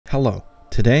Hello,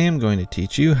 today I'm going to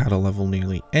teach you how to level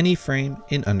nearly any frame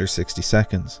in under 60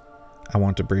 seconds. I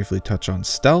want to briefly touch on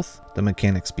stealth, the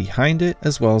mechanics behind it,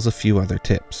 as well as a few other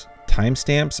tips.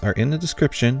 Timestamps are in the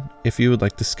description if you would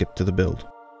like to skip to the build.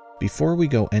 Before we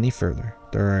go any further,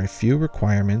 there are a few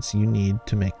requirements you need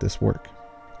to make this work.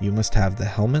 You must have the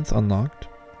helmet unlocked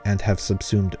and have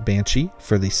subsumed Banshee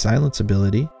for the silence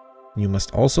ability. You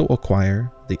must also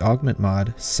acquire the augment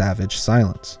mod Savage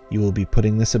Silence. You will be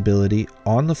putting this ability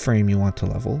on the frame you want to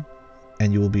level,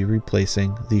 and you will be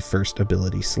replacing the first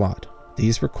ability slot.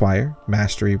 These require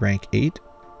Mastery rank 8,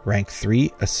 rank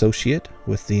 3 Associate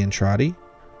with the Entrati,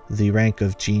 the rank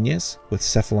of Genius with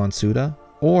Cephalon Suda,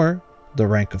 or the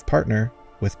rank of Partner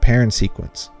with Parent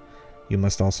Sequence. You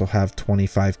must also have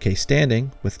 25k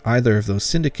standing with either of those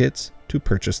syndicates to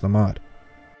purchase the mod.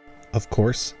 Of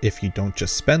course, if you don't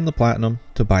just spend the platinum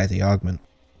to buy the augment.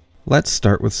 Let's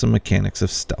start with some mechanics of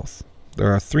stealth.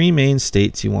 There are three main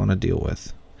states you want to deal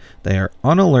with. They are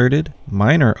unalerted,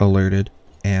 minor alerted,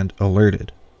 and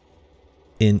alerted.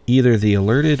 In either the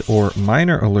alerted or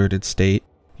minor alerted state,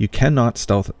 you cannot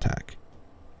stealth attack.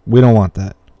 We don't want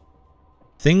that.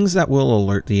 Things that will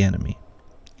alert the enemy.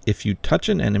 If you touch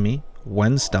an enemy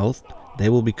when stealthed, they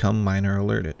will become minor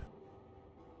alerted.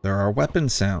 There are weapon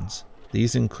sounds.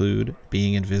 These include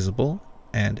being invisible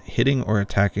and hitting or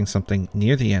attacking something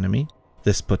near the enemy.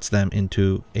 This puts them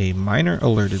into a minor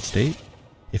alerted state.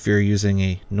 If you're using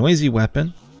a noisy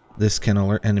weapon, this can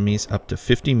alert enemies up to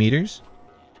 50 meters.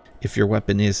 If your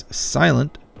weapon is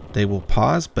silent, they will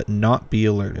pause but not be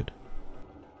alerted.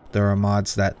 There are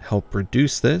mods that help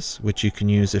reduce this, which you can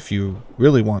use if you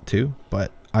really want to,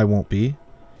 but I won't be.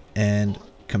 And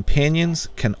companions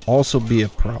can also be a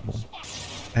problem.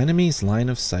 Enemy's line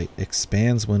of sight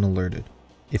expands when alerted.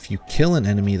 If you kill an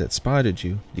enemy that spotted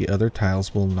you, the other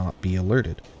tiles will not be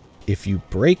alerted. If you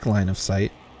break line of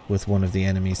sight with one of the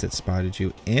enemies that spotted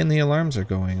you and the alarms are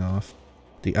going off,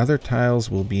 the other tiles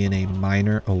will be in a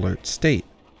minor alert state.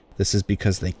 This is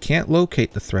because they can't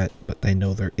locate the threat, but they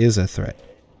know there is a threat.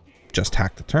 Just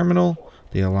hack the terminal,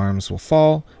 the alarms will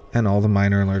fall, and all the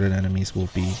minor alerted enemies will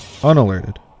be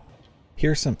unalerted.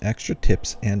 Here are some extra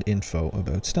tips and info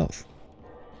about stealth.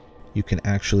 You can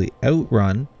actually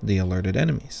outrun the alerted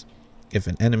enemies. If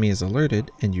an enemy is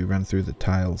alerted and you run through the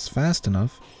tiles fast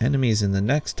enough, enemies in the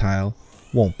next tile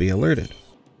won't be alerted.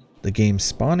 The game's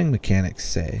spawning mechanics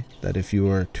say that if you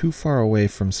are too far away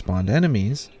from spawned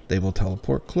enemies, they will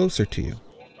teleport closer to you.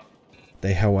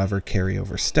 They, however, carry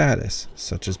over status,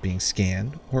 such as being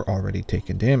scanned or already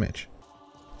taken damage.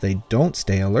 They don't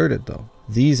stay alerted though.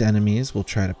 These enemies will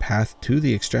try to path to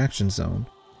the extraction zone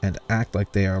and act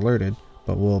like they are alerted,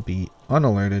 but will be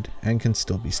unalerted and can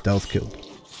still be stealth killed.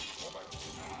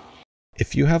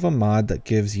 If you have a mod that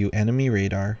gives you enemy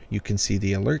radar, you can see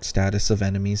the alert status of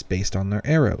enemies based on their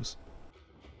arrows.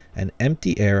 An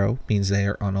empty arrow means they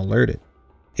are unalerted.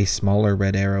 A smaller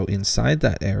red arrow inside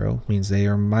that arrow means they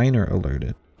are minor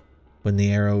alerted. When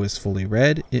the arrow is fully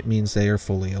red, it means they are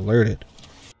fully alerted.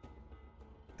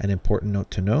 An important note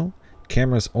to know,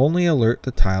 cameras only alert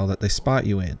the tile that they spot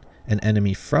you in. An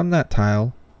enemy from that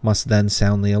tile must then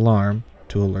sound the alarm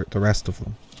to alert the rest of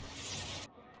them.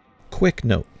 Quick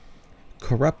note,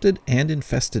 corrupted and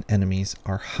infested enemies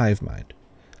are hive mind,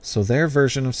 so their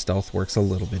version of stealth works a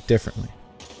little bit differently.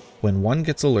 When one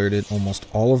gets alerted, almost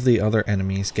all of the other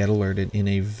enemies get alerted in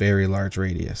a very large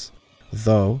radius,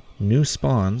 though new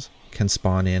spawns can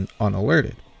spawn in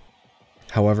unalerted.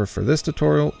 However, for this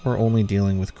tutorial, we're only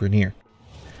dealing with Grineer.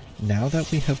 Now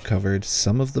that we have covered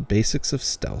some of the basics of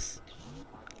stealth,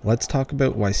 let's talk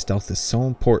about why stealth is so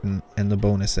important and the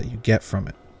bonus that you get from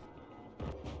it.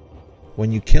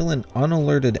 When you kill an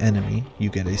unalerted enemy, you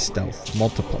get a stealth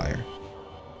multiplier.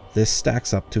 This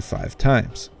stacks up to 5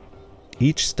 times.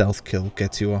 Each stealth kill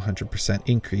gets you a 100%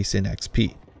 increase in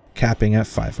XP, capping at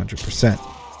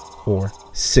 500%, or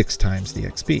 6 times the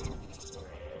XP.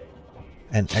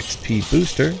 An XP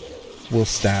booster will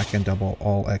stack and double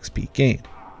all XP gained.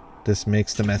 This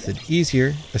makes the method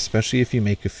easier, especially if you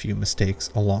make a few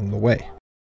mistakes along the way.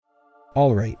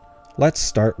 Alright, let's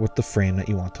start with the frame that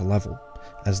you want to level,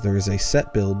 as there is a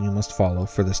set build you must follow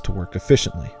for this to work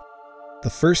efficiently. The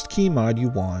first key mod you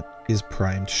want is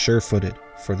Primed Sure-Footed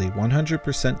for the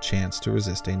 100% chance to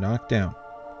resist a knockdown.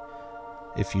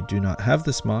 If you do not have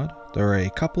this mod, there are a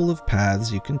couple of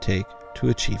paths you can take to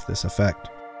achieve this effect.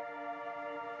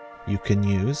 You can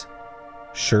use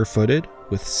Sure-Footed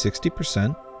with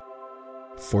 60%,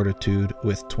 Fortitude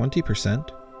with 20%,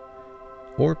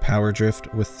 or Power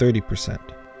Drift with 30%.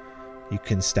 You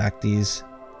can stack these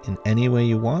in any way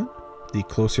you want. The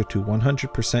closer to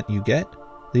 100% you get,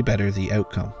 the better the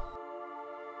outcome.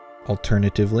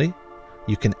 Alternatively,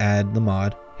 you can add the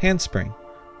mod Handspring,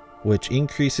 which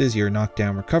increases your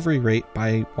knockdown recovery rate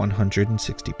by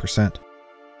 160%.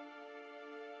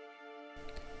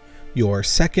 Your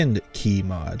second key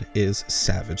mod is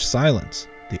Savage Silence,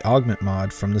 the augment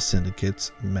mod from the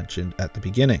syndicates mentioned at the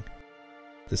beginning.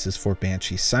 This is for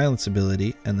Banshee's silence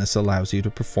ability, and this allows you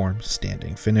to perform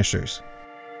standing finishers.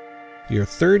 Your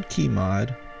third key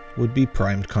mod would be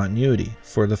Primed Continuity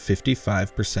for the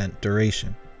 55%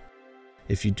 duration.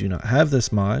 If you do not have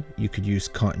this mod, you could use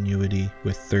Continuity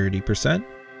with 30%,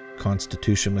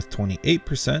 Constitution with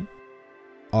 28%,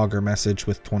 Augur Message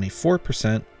with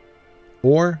 24%,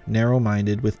 or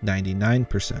Narrow-Minded with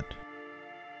 99%.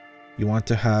 You want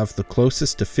to have the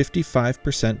closest to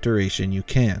 55% duration you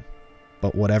can,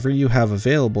 but whatever you have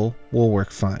available will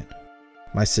work fine.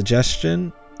 My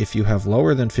suggestion, if you have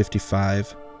lower than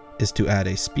 55, is to add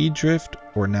a speed drift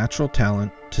or natural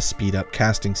talent to speed up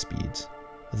casting speeds.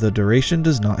 The duration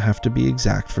does not have to be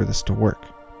exact for this to work.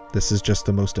 This is just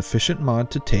the most efficient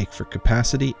mod to take for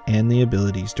capacity and the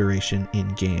ability's duration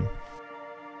in-game.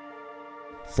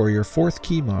 For your fourth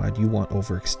key mod, you want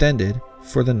Overextended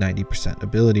for the 90%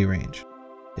 ability range.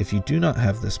 If you do not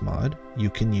have this mod, you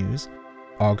can use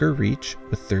Augur Reach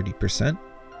with 30%,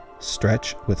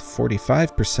 Stretch with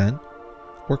 45%,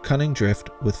 or Cunning Drift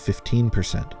with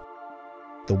 15%.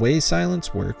 The way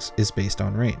silence works is based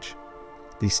on range.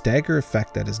 The stagger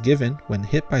effect that is given when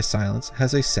hit by silence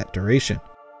has a set duration.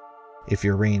 If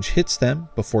your range hits them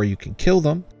before you can kill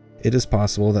them, it is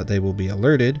possible that they will be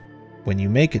alerted when you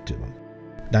make it to them.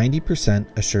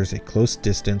 90% assures a close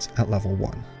distance at level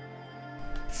 1.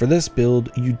 For this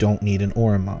build, you don't need an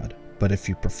aura mod, but if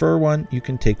you prefer one, you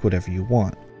can take whatever you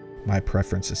want. My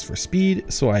preference is for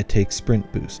speed, so I take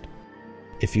Sprint Boost.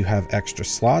 If you have extra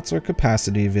slots or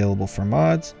capacity available for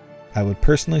mods, I would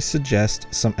personally suggest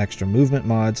some extra movement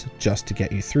mods just to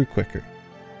get you through quicker.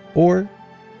 Or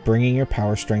bringing your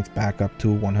power strength back up to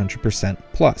 100%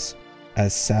 plus,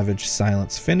 as Savage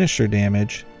Silence finisher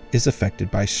damage is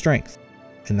affected by strength,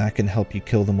 and that can help you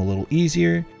kill them a little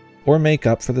easier or make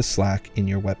up for the slack in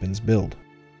your weapons build.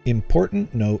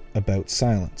 Important note about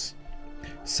silence.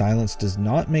 Silence does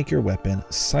not make your weapon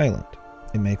silent.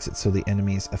 It makes it so the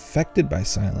enemies affected by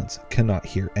silence cannot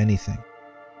hear anything.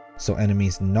 So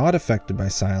enemies not affected by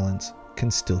silence can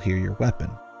still hear your weapon.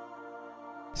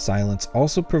 Silence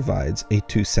also provides a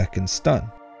 2-second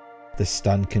stun. This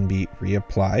stun can be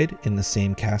reapplied in the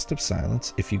same cast of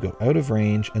silence if you go out of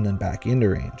range and then back into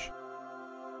range.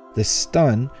 This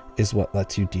stun is what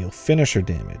lets you deal finisher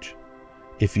damage.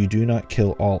 If you do not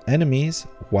kill all enemies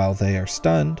while they are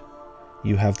stunned,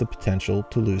 you have the potential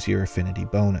to lose your affinity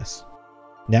bonus.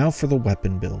 Now for the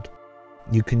weapon build.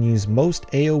 You can use most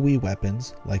AoE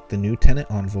weapons like the new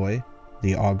Tenant Envoy,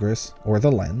 the Ogress, or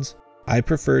the Lens. I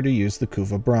prefer to use the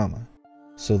Kuva Brahma,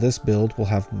 so this build will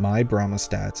have my Brahma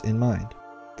stats in mind.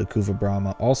 The Kuva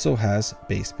Brahma also has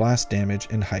base blast damage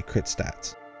and high crit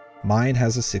stats. Mine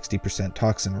has a 60%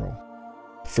 toxin roll.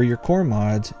 For your core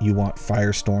mods, you want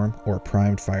Firestorm or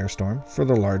Primed Firestorm for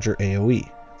the larger AoE.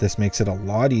 This makes it a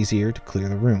lot easier to clear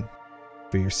the room.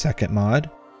 For your second mod,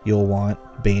 you'll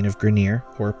want Bane of Grineer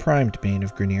or Primed Bane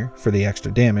of Grineer for the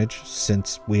extra damage,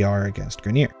 since we are against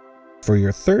Grineer. For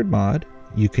your third mod,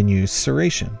 you can use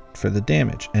Serration for the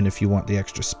damage, and if you want the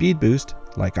extra speed boost,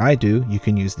 like I do, you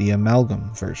can use the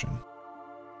Amalgam version.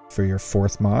 For your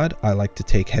fourth mod, I like to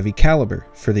take Heavy Caliber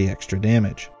for the extra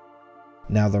damage.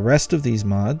 Now the rest of these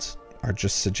mods are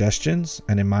just suggestions,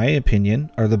 and in my opinion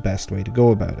are the best way to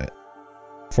go about it.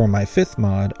 For my fifth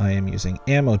mod, I am using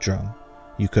Ammo Drum.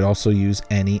 You could also use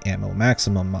any Ammo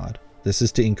Maximum mod. This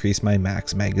is to increase my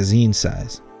max magazine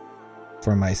size.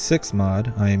 For my sixth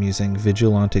mod, I am using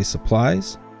Vigilante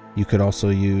Supplies. You could also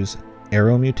use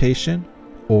Arrow Mutation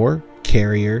or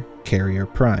Carrier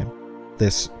Prime.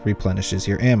 This replenishes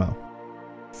your ammo.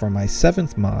 For my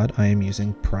seventh mod, I am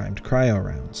using Primed Cryo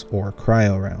Rounds or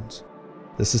Cryo Rounds.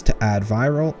 This is to add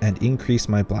viral and increase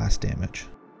my blast damage.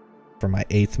 For my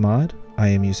eighth mod, I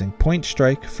am using Point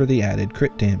Strike for the added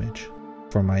crit damage.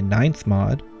 For my ninth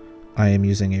mod, I am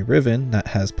using a Riven that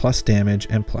has plus damage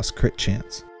and plus crit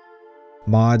chance.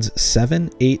 Mods 7,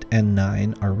 8, and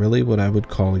 9 are really what I would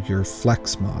call your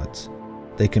flex mods.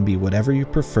 They can be whatever you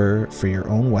prefer for your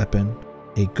own weapon.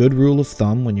 A good rule of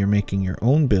thumb when you're making your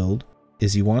own build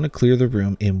is you want to clear the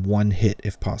room in one hit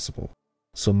if possible.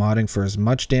 So modding for as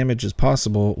much damage as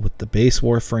possible with the base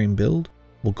Warframe build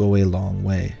will go a long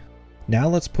way. Now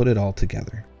let's put it all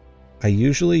together. I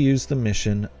usually use the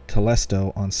mission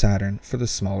Telesto on Saturn for the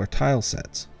smaller tile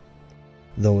sets.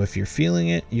 Though if you're feeling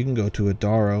it, you can go to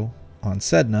Adaro on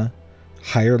Sedna,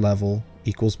 higher level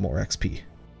equals more XP.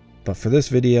 But for this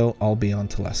video, I'll be on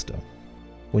Telesto.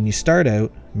 When you start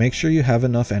out, make sure you have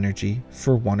enough energy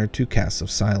for 1 or 2 casts of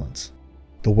silence.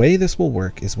 The way this will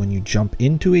work is when you jump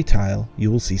into a tile, you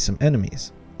will see some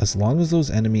enemies. As long as those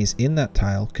enemies in that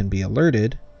tile can be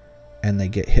alerted and they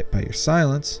get hit by your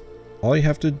silence, all you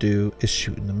have to do is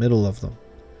shoot in the middle of them.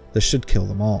 This should kill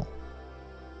them all.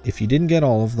 If you didn't get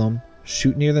all of them,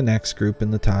 shoot near the next group in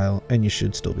the tile and you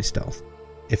should still be stealth.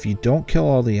 If you don't kill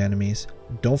all the enemies,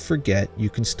 don't forget you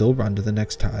can still run to the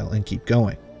next tile and keep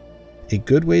going. A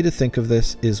good way to think of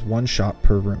this is 1 shot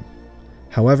per room.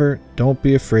 However, don't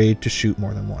be afraid to shoot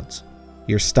more than once.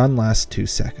 Your stun lasts 2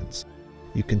 seconds.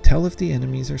 You can tell if the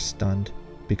enemies are stunned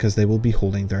because they will be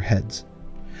holding their heads.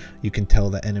 You can tell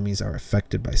that enemies are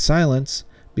affected by silence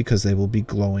because they will be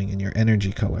glowing in your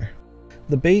energy color.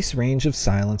 The base range of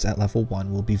silence at level 1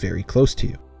 will be very close to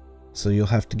you, so you'll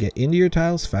have to get into your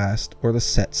tiles fast or the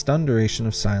set stun duration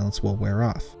of silence will wear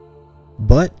off.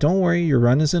 But don't worry, your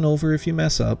run isn't over if you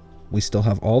mess up. We still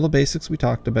have all the basics we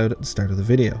talked about at the start of the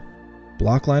video.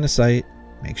 Block line of sight,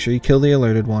 make sure you kill the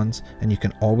alerted ones, and you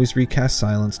can always recast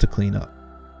silence to clean up.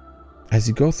 As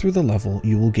you go through the level,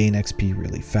 you will gain XP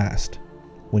really fast.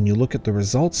 When you look at the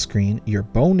results screen, your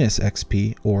bonus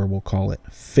XP, or we'll call it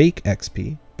fake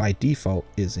XP, by default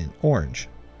is in orange.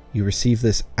 You receive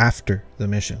this after the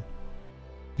mission.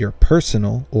 Your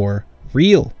personal or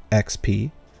real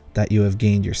XP that you have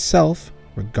gained yourself,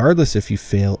 regardless if you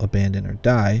fail, abandon, or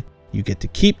die, you get to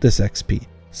keep this XP.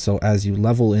 So as you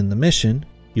level in the mission,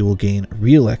 you will gain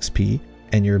real XP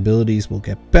and your abilities will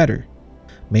get better.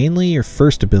 Mainly your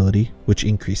first ability, which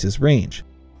increases range.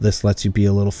 This lets you be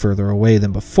a little further away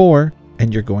than before,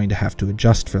 and you're going to have to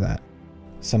adjust for that.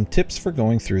 Some tips for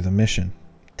going through the mission.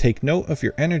 Take note of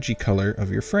your energy color of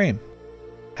your frame.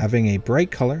 Having a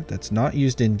bright color that's not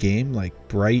used in game, like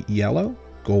bright yellow,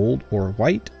 gold, or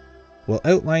white, will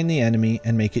outline the enemy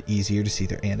and make it easier to see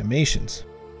their animations.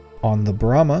 On the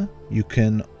Brahma, you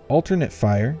can alternate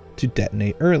fire to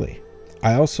detonate early.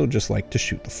 I also just like to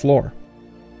shoot the floor.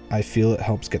 I feel it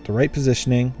helps get the right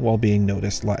positioning while being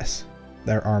noticed less.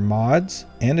 There are mods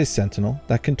and a sentinel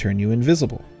that can turn you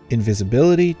invisible.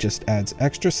 Invisibility just adds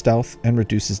extra stealth and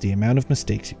reduces the amount of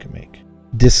mistakes you can make.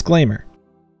 Disclaimer: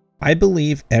 I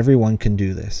believe everyone can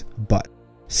do this, but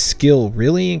skill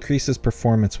really increases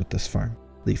performance with this farm.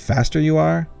 The faster you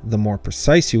are, the more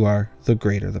precise you are, the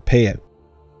greater the payout.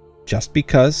 Just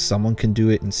because someone can do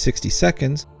it in 60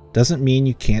 seconds doesn't mean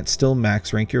you can't still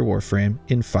max rank your Warframe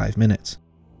in 5 minutes.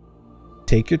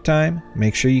 Take your time,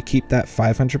 make sure you keep that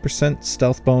 500%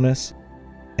 stealth bonus,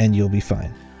 and you'll be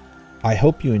fine. I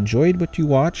hope you enjoyed what you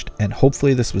watched, and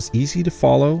hopefully this was easy to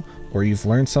follow or you've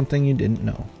learned something you didn't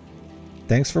know.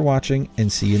 Thanks for watching,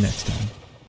 and see you next time.